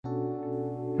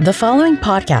The following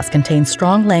podcast contains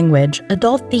strong language,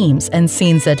 adult themes, and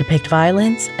scenes that depict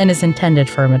violence and is intended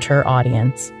for a mature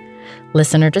audience.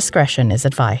 Listener discretion is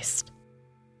advised.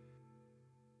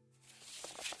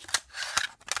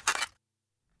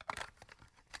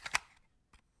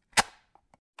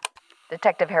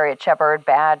 Detective Harriet Shepard,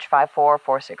 badge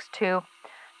 54462.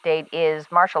 Date is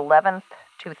March 11th,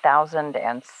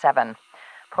 2007.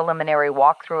 Preliminary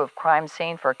walkthrough of crime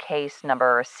scene for case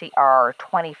number CR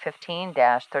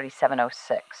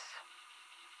 2015-3706.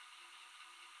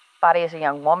 Body is a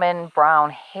young woman,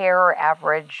 brown hair,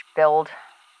 average build,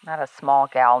 not a small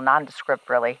gal, nondescript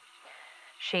really.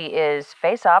 She is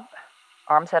face up,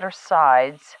 arms at her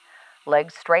sides,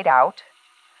 legs straight out.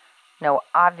 No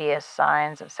obvious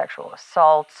signs of sexual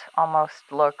assault,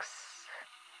 almost looks,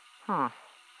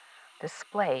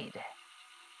 displayed.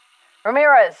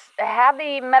 Ramirez, have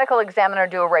the medical examiner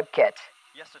do a rape kit.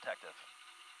 Yes, detective.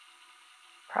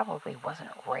 Probably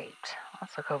wasn't raped.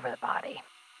 Let's look over the body.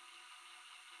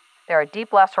 There are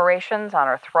deep lacerations on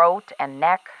her throat and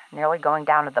neck, nearly going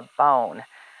down to the bone.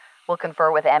 We'll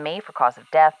confer with ME for cause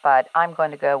of death, but I'm going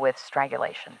to go with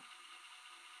strangulation.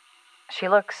 She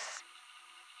looks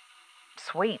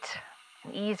sweet,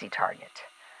 an easy target.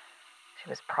 She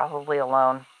was probably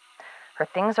alone. Her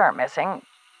things aren't missing.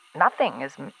 Nothing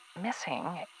is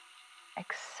missing,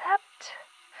 except...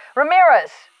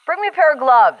 Ramirez, bring me a pair of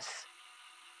gloves.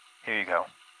 Here you go.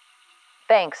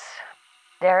 Thanks.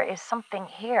 There is something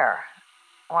here,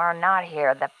 or not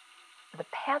here. The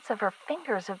pads of her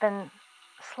fingers have been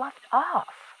sloughed off.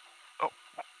 Oh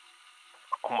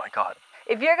my God.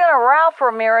 If you're gonna Ralph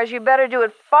Ramirez, you better do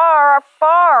it far,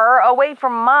 far away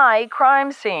from my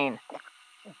crime scene.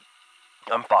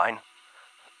 I'm fine.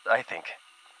 I think.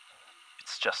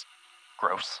 It's just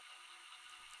gross.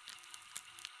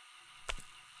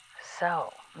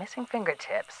 So, missing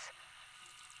fingertips.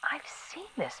 I've seen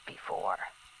this before.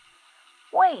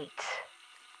 Wait.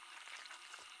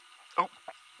 Oh.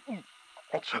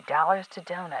 Bet you dollars to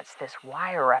donuts this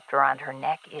wire wrapped around her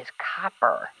neck is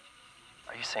copper.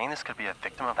 Are you saying this could be a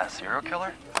victim of that serial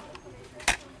killer?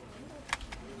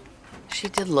 She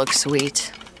did look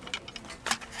sweet.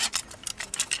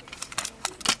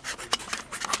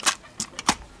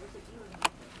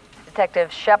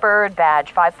 Detective Shepard,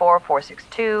 badge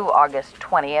 54462, August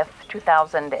 20th,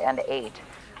 2008.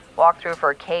 Walkthrough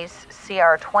for case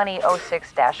CR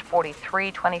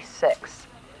 2006-4326.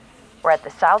 We're at the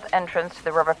south entrance to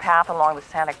the river path along the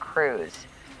Santa Cruz,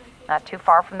 not too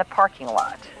far from the parking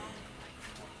lot.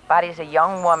 Body's a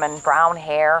young woman, brown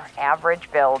hair,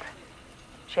 average build.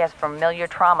 She has familiar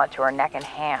trauma to her neck and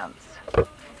hands.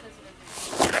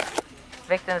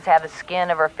 Victims had the skin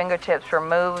of her fingertips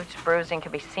removed. Bruising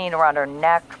can be seen around her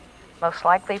neck, most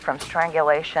likely from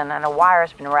strangulation, and a wire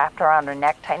has been wrapped around her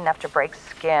neck tight enough to break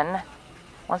skin.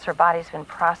 Once her body's been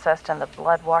processed and the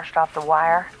blood washed off the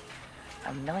wire,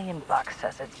 $1 million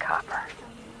says it's copper.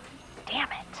 Damn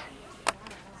it.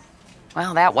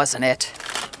 Well, that wasn't it.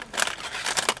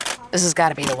 This has got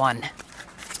to be the one.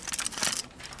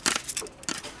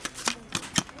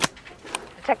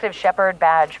 Detective Shepard,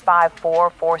 badge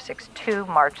 54462,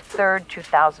 March 3rd,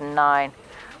 2009.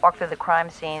 Walked through the crime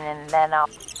scene and then up.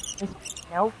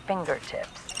 No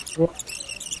fingertips.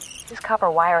 This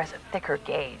copper wire has a thicker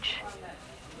gauge.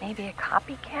 Maybe a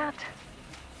copycat?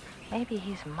 Maybe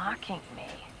he's mocking me.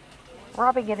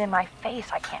 Rubbing it in my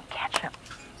face. I can't catch him.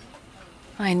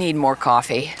 I need more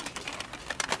coffee.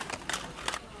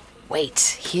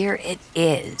 Wait, here it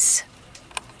is.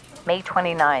 May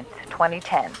 29th,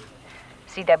 2010.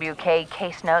 CWK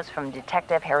case notes from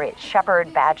Detective Harriet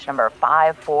Shepard, badge number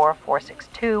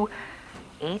 54462.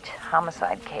 8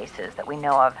 homicide cases that we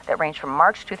know of that range from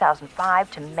March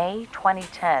 2005 to May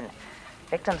 2010.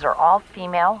 Victims are all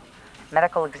female.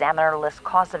 Medical examiner lists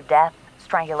cause of death,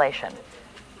 strangulation.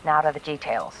 Now to the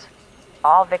details.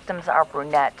 All victims are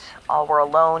brunette. All were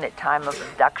alone at time of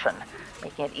abduction,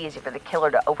 making it easy for the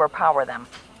killer to overpower them.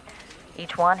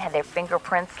 Each one had their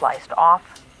fingerprints sliced off.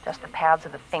 Just the pads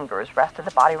of the fingers. Rest of the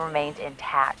body remained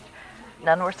intact.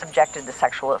 None were subjected to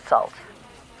sexual assault.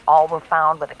 All were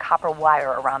found with a copper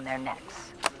wire around their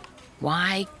necks.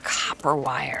 Why copper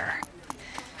wire?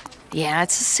 Yeah,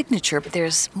 it's a signature, but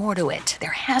there's more to it.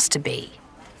 There has to be.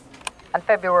 On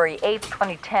February 8,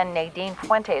 2010, Nadine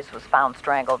Fuentes was found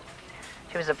strangled.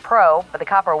 She was a pro, but the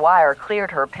copper wire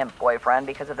cleared her pimp boyfriend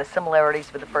because of the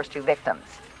similarities with the first 2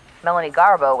 victims. Melanie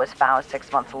Garbo was found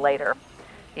 6 months later.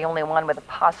 The only one with a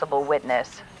possible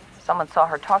witness. Someone saw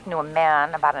her talking to a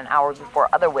man about an hour before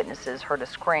other witnesses heard a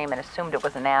scream and assumed it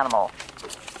was an animal.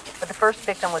 But the first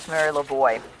victim was Mary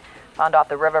Lavoie, found off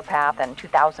the river path in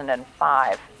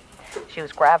 2005. She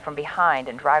was grabbed from behind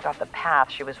and dragged off the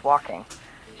path she was walking.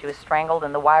 She was strangled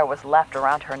and the wire was left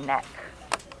around her neck.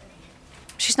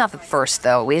 She's not the first,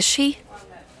 though, is she?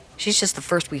 She's just the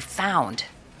first we found.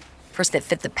 First that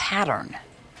fit the pattern.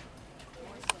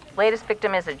 Latest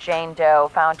victim is a Jane Doe,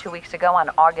 found 2 weeks ago on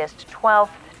August 12th,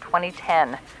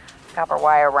 2010. Copper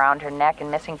wire around her neck and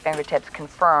missing fingertips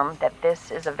confirm that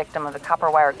this is a victim of the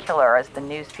copper wire killer, as the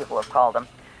news people have called him.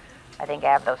 I think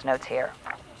I have those notes here.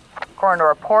 Coroner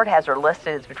report has her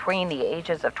listed as between the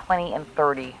ages of 20 and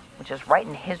 30, which is right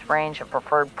in his range of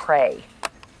preferred prey.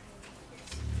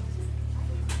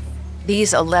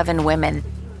 These 11 women,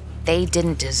 they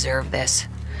didn't deserve this.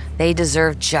 They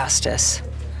deserve justice.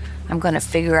 I'm gonna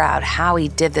figure out how he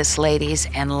did this, ladies,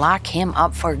 and lock him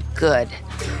up for good.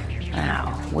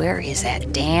 Now, where is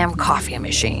that damn coffee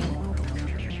machine?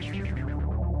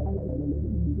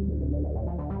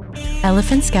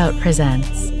 Elephant Scout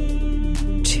presents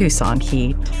Tucson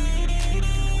Heat.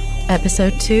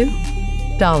 Episode 2,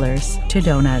 Dollars to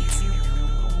Donuts.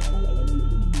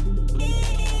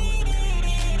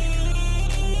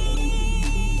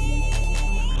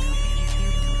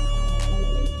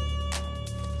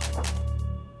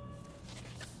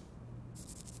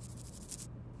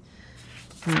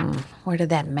 Where did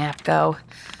that map go?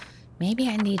 Maybe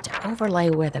I need to overlay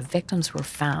where the victims were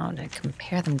found and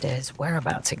compare them to his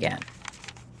whereabouts again.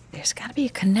 There's got to be a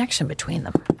connection between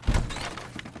them.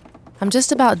 I'm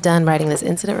just about done writing this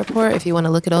incident report if you want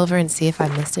to look it over and see if I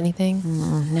missed anything.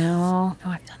 No,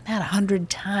 I've done that 100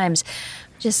 times.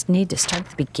 I just need to start at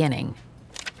the beginning.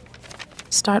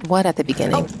 Start what at the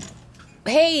beginning?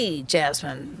 Hey,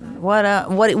 Jasmine, what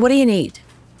do you need?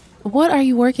 What are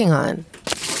you working on?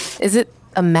 Is it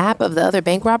a map of the other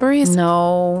bank robberies?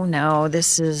 No,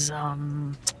 this is,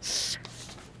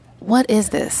 What is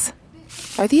this?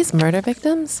 Are these murder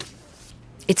victims?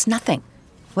 It's nothing.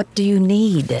 What do you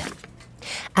need?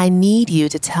 I need you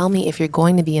to tell me if you're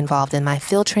going to be involved in my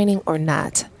field training or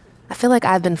not. I feel like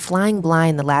I've been flying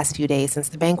blind the last few days since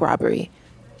the bank robbery.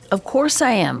 Of course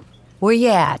I am. Where you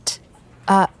at?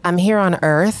 I'm here on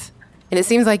Earth, and it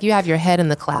seems like you have your head in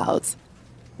the clouds.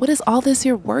 What is all this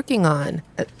you're working on?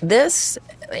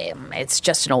 It's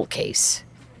just an old case.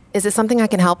 Is it something I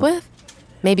can help with?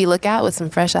 Maybe look at with some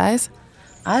fresh eyes?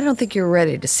 I don't think you're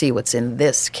ready to see what's in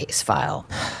this case file.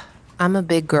 I'm a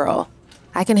big girl.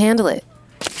 I can handle it.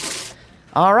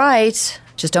 All right.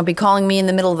 Just don't be calling me in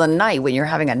the middle of the night when you're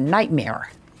having a nightmare.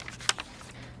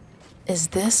 Is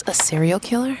this a serial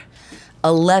killer?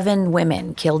 11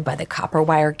 women killed by the copper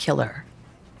wire killer.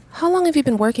 How long have you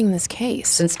been working this case?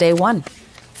 Since day one.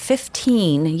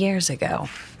 15 years ago.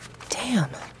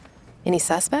 Damn. Any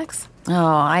suspects? Oh,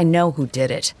 I know who did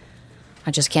it.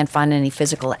 I just can't find any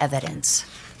physical evidence.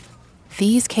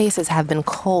 These cases have been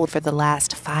cold for the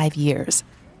last 5 years,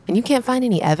 and you can't find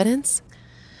any evidence?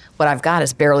 What I've got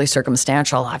is barely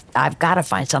circumstantial. I've got to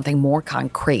find something more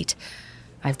concrete.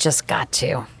 I've just got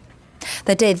to.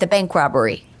 That day at the bank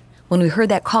robbery, when we heard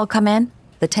that call come in,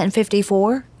 the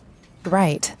 1054?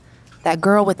 Right. That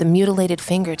girl with the mutilated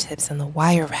fingertips and the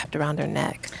wire wrapped around her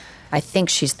neck. I think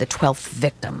she's the 12th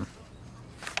victim.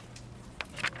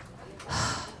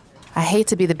 I hate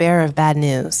to be the bearer of bad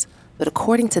news, but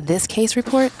according to this case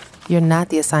report, you're not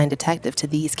the assigned detective to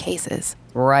these cases.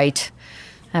 Right.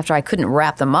 After I couldn't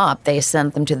wrap them up, they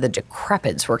sent them to the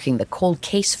decrepids working the cold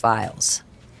case files.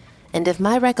 And if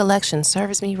my recollection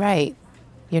serves me right,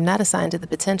 you're not assigned to the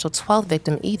potential 12th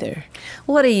victim either.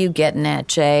 What are you getting at,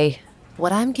 Jay?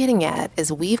 What I'm getting at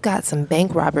is we've got some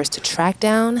bank robbers to track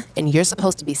down, and you're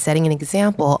supposed to be setting an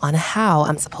example on how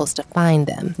I'm supposed to find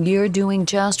them. You're doing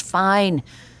just fine.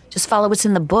 Just follow what's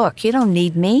in the book. You don't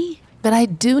need me. But I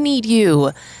do need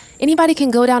you. Anybody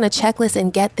can go down a checklist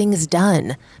and get things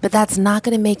done, but that's not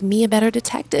going to make me a better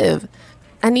detective.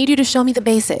 I need you to show me the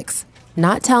basics,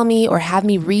 not tell me or have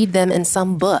me read them in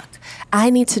some book. I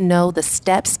need to know the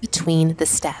steps between the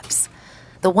steps,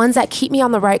 the ones that keep me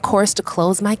on the right course to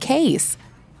close my case.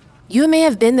 You may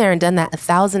have been there and done that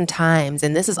 1,000 times,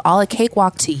 and this is all a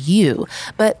cakewalk to you,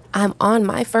 but I'm on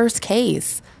my first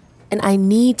case, and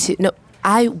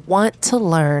I want to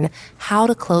learn how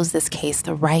to close this case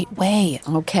the right way.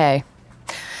 Okay.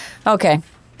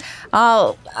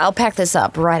 I'll pack this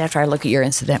up right after I look at your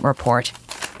incident report.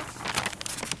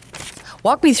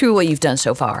 Walk me through what you've done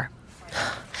so far.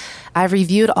 I've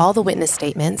reviewed all the witness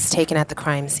statements taken at the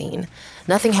crime scene.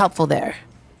 Nothing helpful there.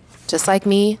 Just like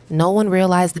me, no one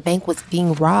realized the bank was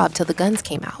being robbed till the guns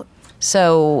came out.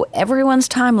 So everyone's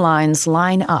timelines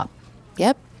line up.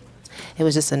 Yep. It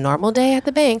was just a normal day at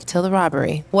the bank till the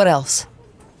robbery. What else?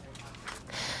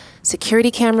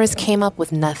 Security cameras came up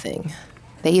with nothing.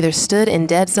 They either stood in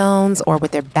dead zones or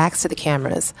with their backs to the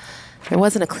cameras. There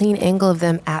wasn't a clean angle of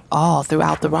them at all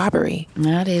throughout the robbery.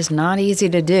 That is not easy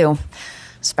to do,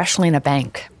 especially in a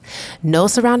bank. No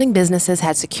surrounding businesses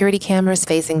had security cameras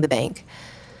facing the bank.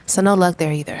 So no luck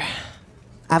there either.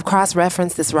 I've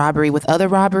cross-referenced this robbery with other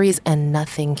robberies and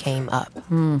nothing came up.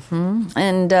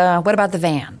 And what about the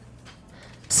van?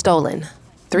 Stolen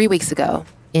 3 weeks ago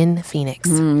in Phoenix.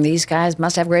 These guys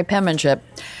must have great penmanship.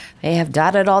 They have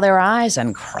dotted all their I's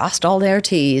and crossed all their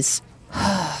T's.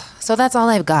 So that's all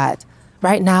I've got.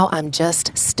 Right now, I'm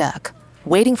just stuck,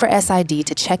 waiting for SID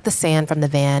to check the sand from the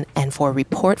van and for a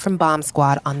report from Bomb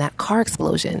Squad on that car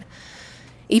explosion.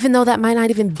 Even though that might not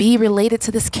even be related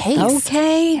to this case.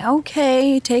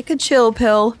 Okay, take a chill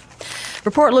pill.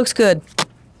 Report looks good.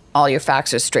 All your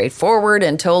facts are straightforward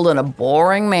and told in a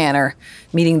boring manner,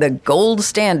 meeting the gold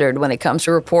standard when it comes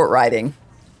to report writing.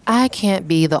 I can't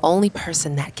be the only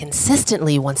person that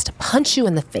consistently wants to punch you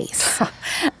in the face.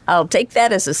 I'll take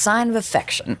that as a sign of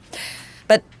affection.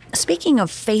 But speaking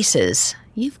of faces,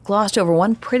 you've glossed over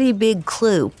one pretty big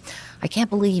clue. I can't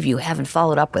believe you haven't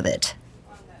followed up with it.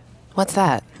 What's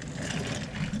that?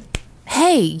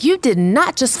 Hey, you did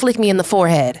not just flick me in the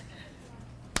forehead.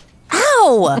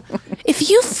 Ow! If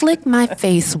you flick my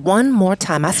face one more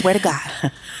time, I swear to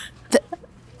God.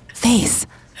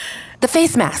 The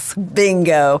face mask.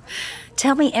 Bingo.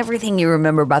 Tell me everything you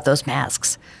remember about those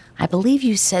masks. I believe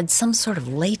you said some sort of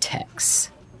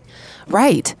latex.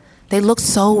 Right. They looked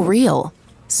so real,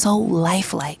 so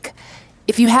lifelike.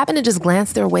 If you happened to just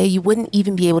glance their way, you wouldn't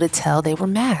even be able to tell they were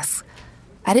masks.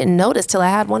 I didn't notice till I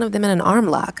had one of them in an arm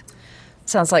lock.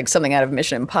 Sounds like something out of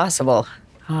Mission Impossible.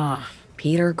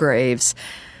 Peter Graves.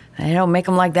 They don't make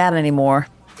them like that anymore.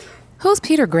 Who's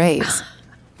Peter Graves?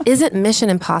 Isn't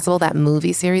Mission Impossible that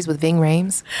movie series with Ving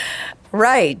Rhames?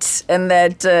 Right, and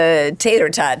that tater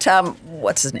tot, Tom,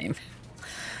 what's his name?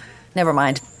 Never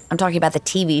mind. I'm talking about the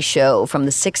TV show from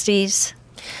the 60s.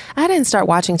 I didn't start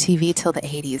watching TV till the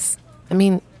 80s. I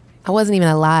mean, I wasn't even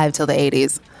alive till the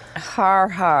 80s. Har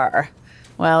har.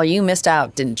 Well, you missed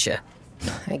out, didn't you?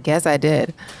 I guess I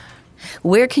did.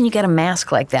 Where can you get a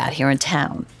mask like that here in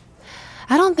town?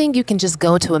 I don't think you can just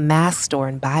go to a mask store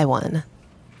and buy one.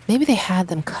 Maybe they had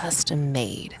them custom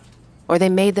made. Or they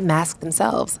made the mask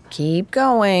themselves. Keep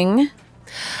going.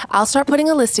 I'll start putting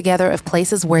a list together of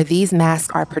places where these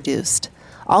masks are produced.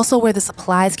 Also where the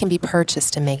supplies can be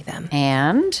purchased to make them.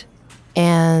 And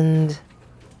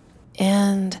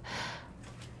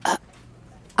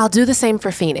I'll do the same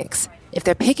for Phoenix. If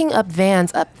they're picking up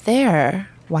vans up there,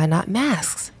 why not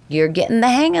masks? You're getting the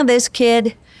hang of this,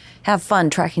 kid. Have fun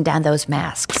tracking down those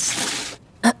masks.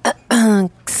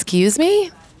 Excuse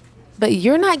me? But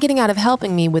you're not getting out of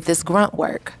helping me with this grunt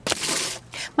work.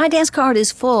 My dance card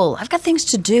is full. I've got things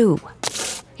to do.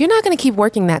 You're not going to keep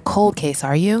working that cold case,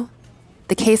 are you?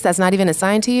 The case that's not even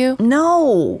assigned to you?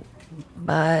 No,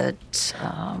 but,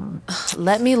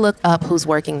 Let me look up who's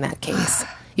working that case.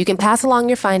 You can pass along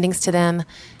your findings to them.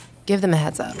 Give them a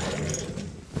heads up.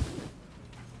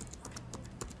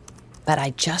 But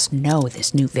I just know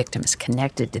this new victim is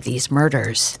connected to these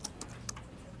murders.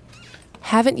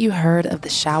 Haven't you heard of the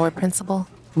shower principle?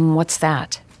 What's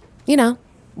that? You know,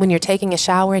 when you're taking a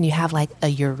shower and you have like a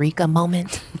eureka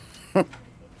moment.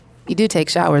 You do take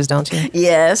showers, don't you?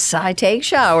 Yes, I take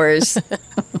showers.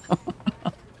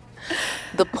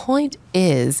 The point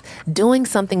is, doing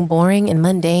something boring and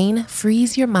mundane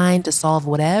frees your mind to solve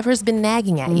whatever's been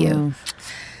nagging at you.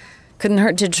 Couldn't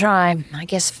hurt to try. I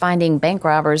guess finding bank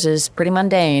robbers is pretty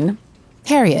mundane.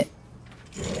 Harriet,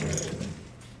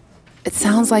 it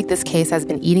sounds like this case has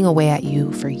been eating away at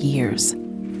you for years.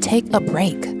 Take a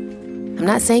break. I'm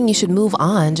not saying you should move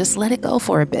on, just let it go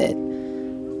for a bit.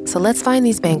 So let's find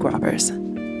these bank robbers.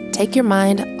 Take your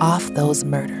mind off those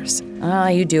murders.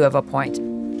 You do have a point.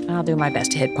 I'll do my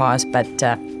best to hit pause, but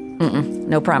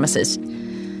no promises.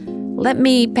 Let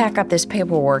me pack up this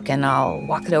paperwork and I'll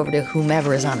walk it over to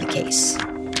whomever is on the case.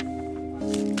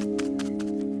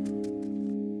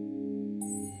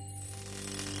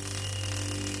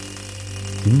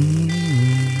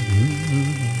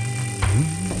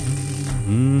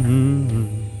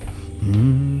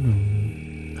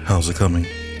 How's it coming?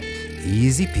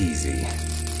 Easy peasy.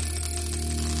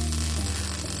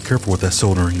 Careful with that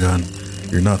soldering gun.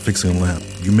 You're not fixing a lamp.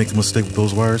 You make a mistake with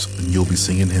those wires, and you'll be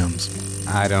singing hymns.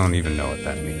 I don't even know what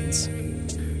that means.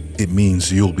 It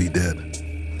means you'll be dead.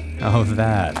 Oh,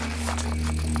 that.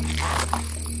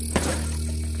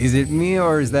 Is it me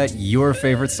or is that your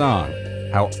favorite song?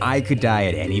 How I could die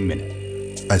at any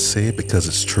minute. I say it because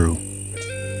it's true.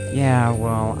 Yeah,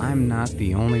 well, I'm not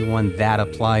the only one that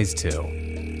applies to.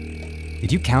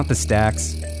 Did you count the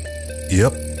stacks?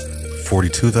 Yep.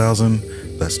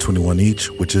 42,000. That's 21 each,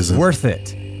 which isn't... Worth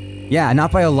it. Yeah,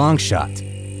 not by a long shot.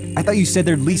 I thought you said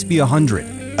there'd at least be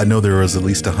 100. I know there was at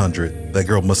least 100. That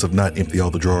girl must have not emptied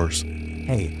all the drawers.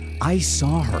 Hey, I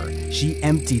saw her. She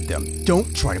emptied them.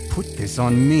 Don't try to put this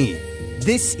on me.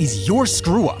 This is your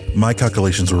screw-up. My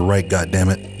calculations were right,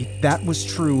 goddammit. If that was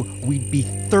true, we'd be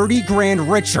 30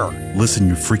 grand richer. Listen,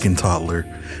 you freaking toddler.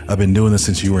 I've been doing this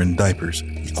since you were in diapers.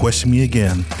 You question me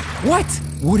again. What?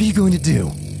 What are you going to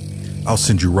do? I'll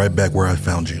send you right back where I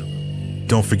found you.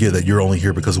 Don't forget that you're only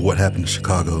here because of what happened in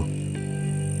Chicago.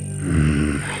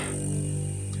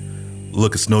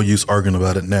 Look, it's no use arguing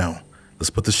about it now. Let's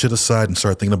put this shit aside and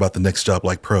start thinking about the next job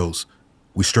like pros.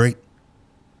 We straight?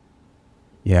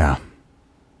 Yeah.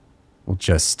 We'll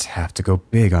just have to go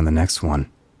big on the next one.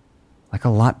 Like a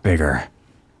lot bigger.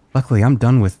 Luckily, I'm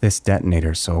done with this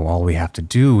detonator, so all we have to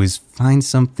do is find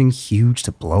something huge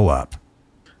to blow up.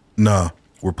 Nah,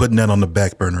 we're putting that on the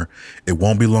back burner. It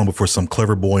won't be long before some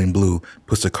clever boy in blue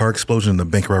puts the car explosion and the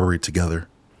bank robbery together.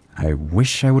 I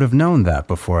wish I would have known that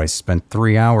before I spent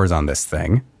 3 hours on this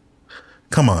thing.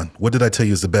 Come on, what did I tell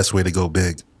you is the best way to go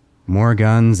big? More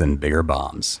guns and bigger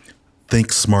bombs.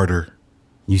 Think smarter.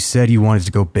 You said you wanted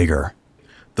to go bigger.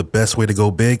 The best way to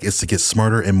go big is to get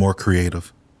smarter and more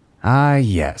creative. Ah,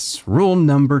 yes. Rule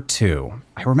number 2.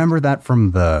 I remember that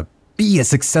from the Be a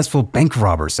Successful Bank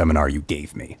Robber seminar you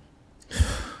gave me.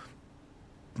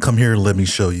 Come here and let me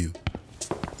show you.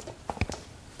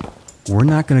 We're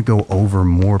not going to go over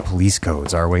more police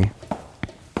codes, are we?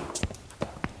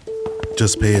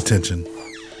 Just pay attention.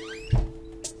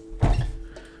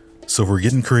 So if we're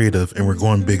getting creative and we're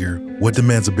going bigger, what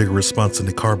demands a bigger response than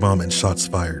the car bomb and shots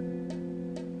fired?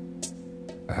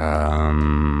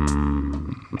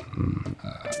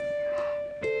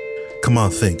 Come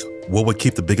on, think. What would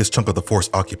keep the biggest chunk of the force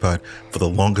occupied for the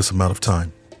longest amount of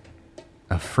time?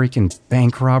 A freaking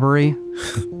bank robbery?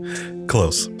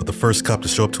 Close, but the first cop to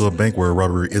show up to a bank where a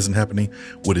robbery isn't happening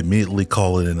would immediately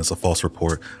call it in as a false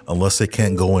report, unless they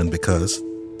can't go in because...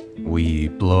 We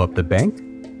blow up the bank?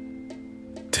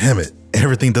 Damn it,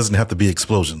 everything doesn't have to be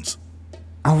explosions.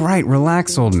 All right,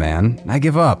 relax, old man. I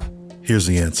give up. Here's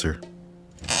the answer.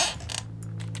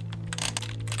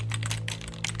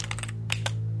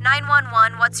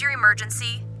 911, what's your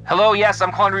emergency? Hello, yes,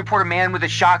 I'm calling to report a man with a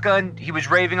shotgun. He was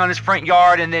raving on his front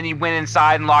yard and then he went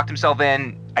inside and locked himself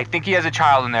in. I think he has a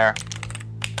child in there.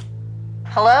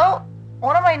 Hello?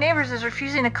 One of my neighbors is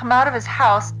refusing to come out of his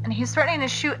house and he's threatening to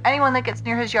shoot anyone that gets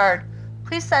near his yard.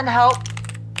 Please send help.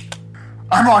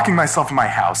 I'm locking myself in my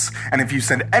house, and if you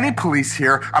send any police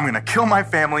here, I'm gonna kill my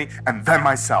family and then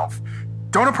myself.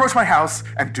 Don't approach my house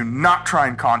and do not try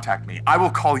and contact me. I will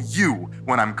call you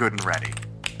when I'm good and ready.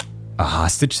 A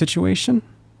hostage situation?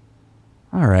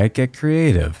 All right, get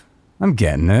creative. I'm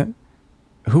getting it.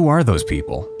 Who are those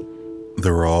people?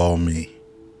 They're all me.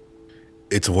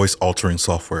 It's voice-altering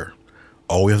software.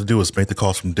 All we have to do is make the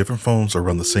calls from different phones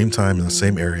around the same time in the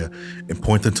same area and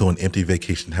point them to an empty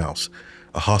vacation house.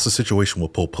 A hostage situation will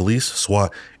pull police,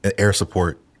 SWAT, and air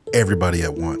support, everybody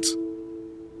at once.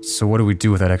 So what do we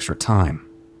do with that extra time?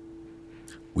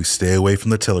 We stay away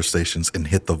from the teller stations and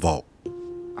hit the vault.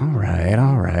 All right,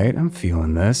 I'm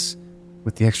feeling this.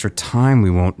 With the extra time,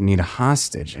 we won't need a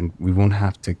hostage, and we won't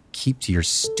have to keep to your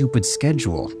stupid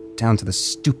schedule, down to the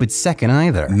stupid second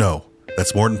either. No,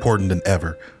 that's more important than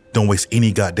ever. Don't waste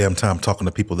any goddamn time talking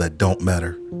to people that don't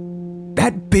matter.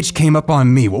 That bitch came up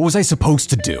on me. What was I supposed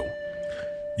to do?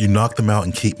 You knock them out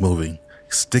and keep moving.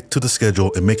 Stick to the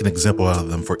schedule and make an example out of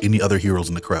them for any other heroes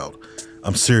in the crowd.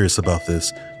 I'm serious about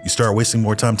this. You start wasting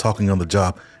more time talking on the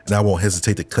job, and I won't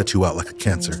hesitate to cut you out like a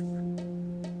cancer.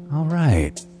 All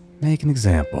right. Make an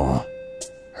example.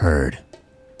 Heard.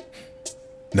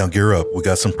 Now gear up. We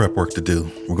got some prep work to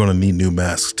do. We're going to need new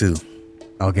masks, too.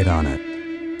 I'll get on it.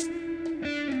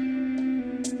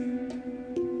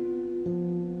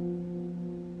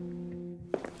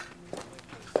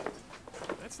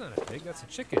 That's not a pig, that's a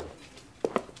chicken.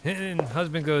 And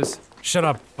husband goes, "Shut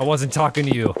up, I wasn't talking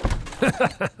to you."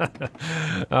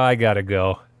 I gotta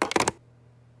go.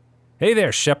 Hey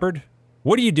there, Shepard.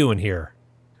 What are you doing here?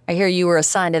 I hear you were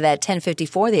assigned to that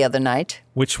 1054 the other night.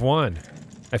 Which one?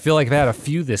 I feel like I've had a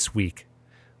few this week.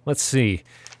 Let's see.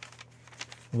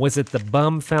 Was it the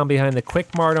bum found behind the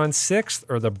Quick Mart on 6th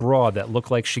or the broad that looked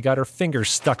like she got her fingers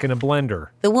stuck in a blender?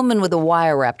 The woman with the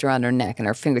wire wrapped around her neck and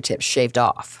her fingertips shaved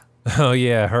off. Oh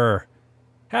yeah, her.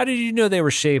 How did you know they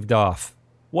were shaved off?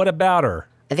 What about her?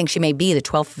 I think she may be the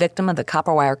 12th victim of the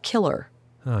copper wire killer.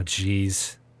 Oh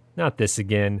jeez. Not this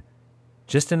again.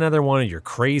 Just another one of your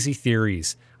crazy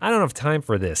theories. I don't have time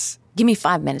for this. Give me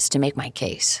 5 minutes to make my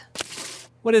case.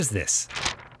 What is this?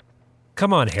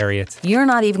 Come on, Harriet. You're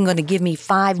not even going to give me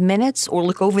 5 minutes or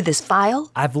look over this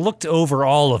file? I've looked over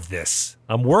all of this.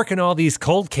 I'm working all these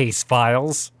cold case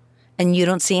files. And you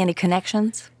don't see any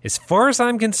connections? As far as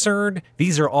I'm concerned,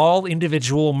 these are all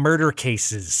individual murder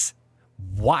cases.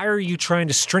 Why are you trying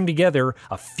to string together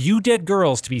a few dead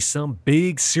girls to be some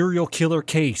big serial killer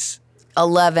case?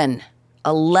 11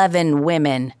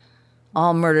 women.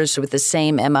 All murders with the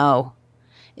same M.O.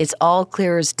 It's all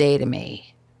clear as day to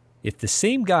me. If the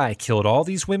same guy killed all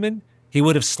these women, he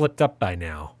would have slipped up by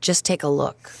now. Just take a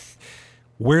look.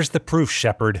 Where's the proof,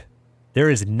 Shepard? There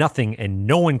is nothing and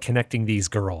no one connecting these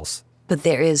girls. But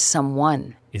there is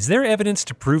someone. Is there evidence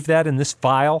to prove that in this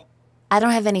file? I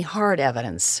don't have any hard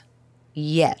evidence.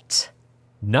 Yet.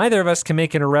 Neither of us can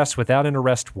make an arrest without an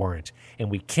arrest warrant, and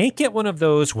we can't get one of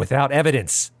those without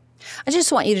evidence. I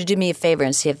just want you to do me a favor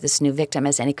and see if this new victim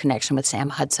has any connection with Sam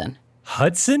Hudson.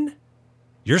 Hudson?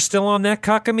 You're still on that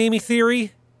cockamamie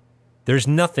theory? There's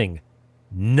nothing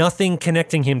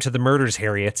connecting him to the murders,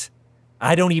 Harriet.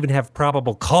 I don't even have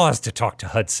probable cause to talk to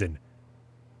Hudson.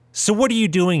 So what are you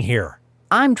doing here?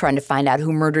 I'm trying to find out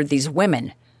who murdered these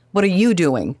women. What are you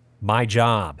doing? My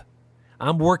job.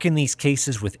 I'm working these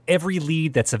cases with every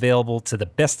lead that's available to the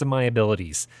best of my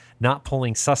abilities, not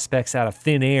pulling suspects out of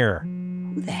thin air.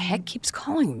 Who the heck keeps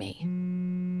calling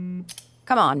me?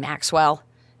 Come on, Maxwell.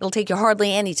 It'll take you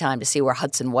hardly any time to see where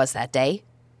Hudson was that day.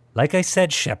 Like I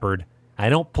said, Shepard, I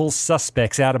don't pull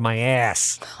suspects out of my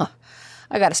ass.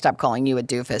 I gotta stop calling you a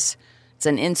doofus. It's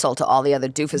an insult to all the other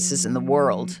doofuses in the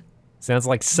world. Sounds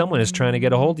like someone is trying to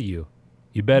get a hold of you.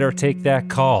 You better take that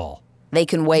call. They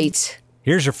can wait.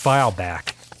 Here's your file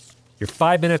back. Your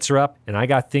 5 minutes are up, and I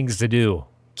got things to do.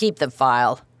 Keep the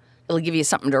file. It'll give you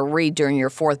something to read during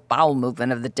your fourth bowel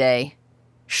movement of the day.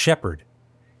 Shepard,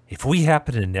 if we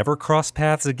happen to never cross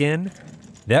paths again,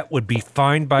 that would be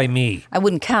fine by me. I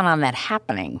wouldn't count on that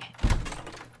happening.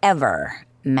 Ever,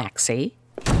 Maxie.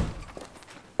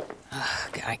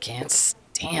 Ugh, I can't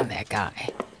stand that guy.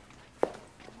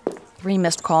 3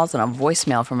 missed calls and a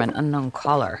voicemail from an unknown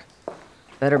caller.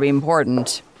 Better be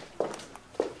important.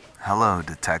 Hello,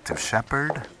 Detective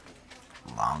Shepard.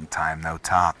 Long time no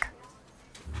talk.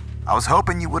 I was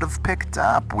hoping you would have picked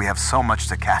up. We have so much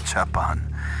to catch up on.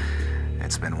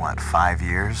 It's been, 5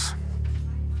 years?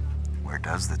 Where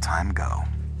does the time go?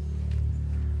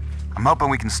 I'm hoping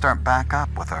we can start back up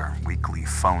with our weekly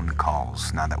phone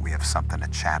calls now that we have something to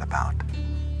chat about.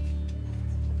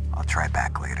 I'll try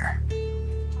back later.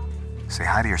 Say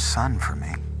hi to your son for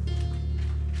me.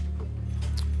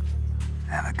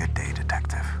 Have a good day,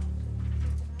 Detective.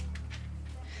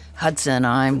 Hudson,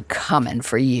 I'm coming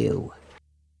for you.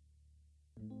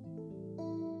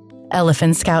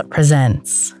 Elephant Scout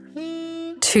presents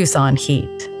Tucson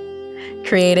Heat.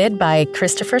 Created by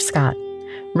Christopher Scott.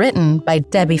 Written by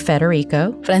Debbie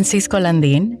Federico, Francisco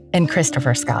Landin, and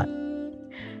Christopher Scott.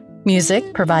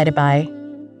 Music provided by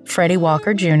Freddie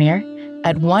Walker Jr.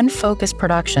 at One Focus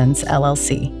Productions,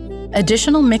 LLC.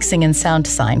 Additional mixing and sound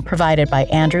design provided by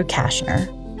Andrew Kashner.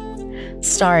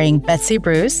 Starring Betsy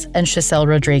Bruce and Giselle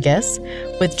Rodriguez,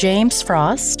 with James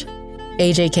Frost,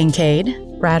 AJ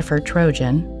Kincaid, Bradford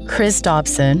Trojan, Chris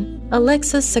Dobson,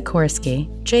 Alexis Sikorsky,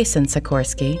 Jason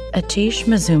Sikorsky, Atish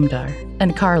Mazumdar,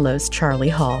 and Carlos Charlie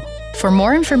Hall. For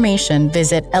more information,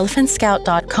 visit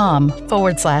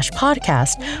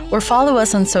elephantscout.com/podcast or follow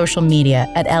us on social media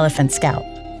at Elephant Scout.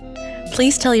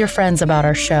 Please tell your friends about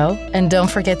our show, and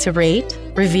don't forget to rate,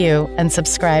 review, and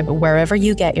subscribe wherever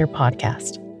you get your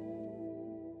podcast.